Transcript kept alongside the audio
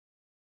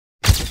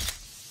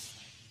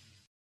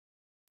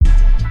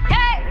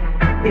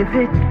If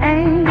it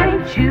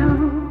ain't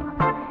you,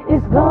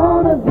 it's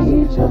gonna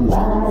be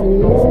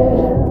somebody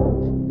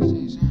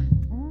else.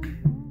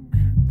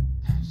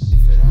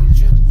 If it ain't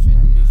you, it's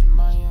gonna be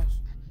somebody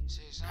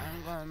else. I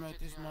ain't gonna make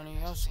this money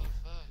elsewhere.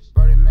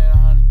 Brody made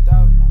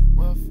 100,000 off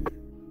welfare.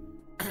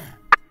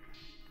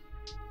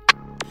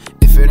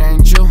 If it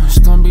ain't you, it's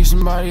gonna be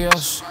somebody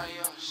else.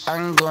 I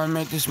can go and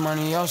make this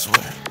money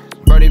elsewhere.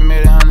 Brody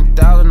made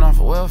 100,000 off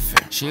of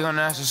welfare. She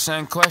gonna ask the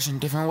same question,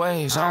 different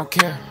ways, I don't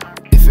care.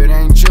 If it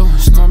ain't you,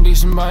 it's gonna be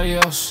somebody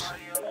else.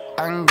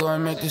 I can go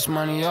and make this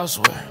money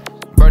elsewhere.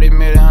 Brody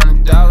made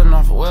 100,000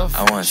 off of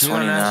welfare. I want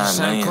 29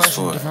 million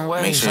for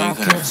it. Make sure you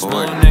can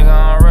afford it.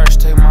 Nigga on rush,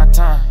 take my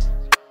time.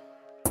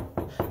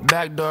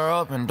 Back door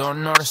open,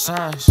 don't know the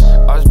signs.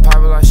 I was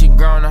poppin' like she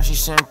grown, now she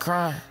sitting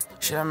crying.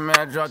 Shit, I man,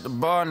 I dropped the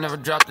ball, never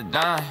dropped a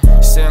dime.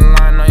 Sitting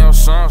lying on your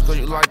songs, cause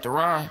you like the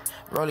rhyme.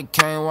 Rolly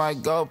cane,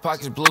 white gold,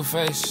 pockets blue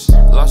face.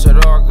 Lost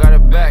it all, got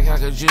it back, how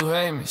could you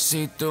hate me?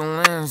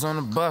 See-through lens on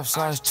the buff,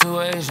 size 2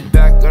 Asian.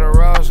 Back of the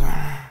rose,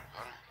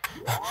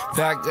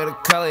 back of the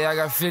color, I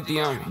got 50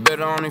 on me.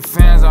 Better only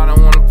fans, I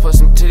don't wanna put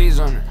some titties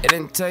on it. It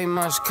didn't take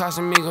much,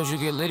 Casamigos, you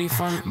get litty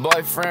from it.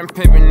 Boyfriend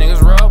pimpin',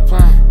 niggas role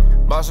playing.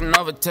 Bossin'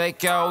 over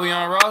takeout, we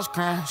on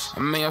Rosecrans.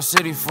 I'm in your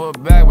city for a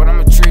bag, but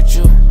I'ma treat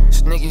you.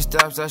 Sneaky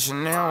stops at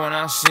Chanel when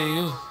I see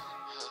you.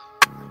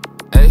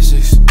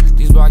 A6,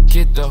 these by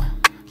kid though.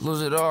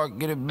 Lose it all,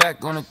 get it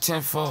back on the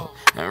tenfold.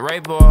 And Ray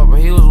ball, but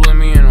he was with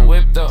me in a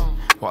whip though.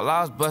 While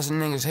I was busting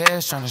niggas'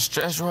 heads, tryna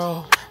stretch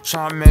roll.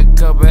 Tryna make a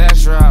couple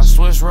extra, I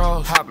switch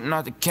rolls. Hopping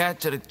out the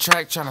cat to the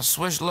track, tryna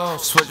switch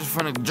lows. Switches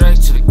from the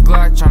Drake to the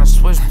Glock, tryna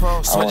switch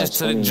posts. Switches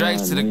to the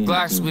Drakes to the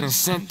Glocks, we done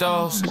sent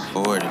those.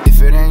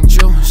 If it ain't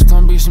you, it's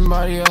gonna be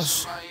somebody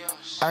else.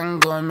 I can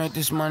go and make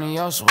this money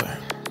elsewhere.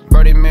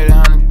 Brody made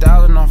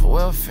 100,000 off of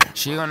welfare.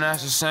 She gonna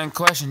ask the same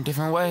question,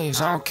 different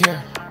ways, I don't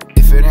care.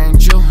 If it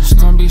ain't you, it's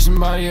gonna be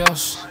somebody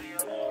else.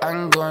 I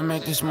can go and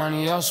make this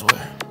money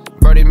elsewhere.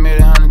 Brody made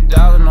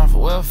 100,000 off of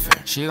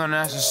welfare. She gonna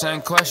ask the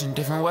same question,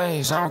 different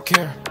ways, I don't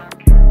care.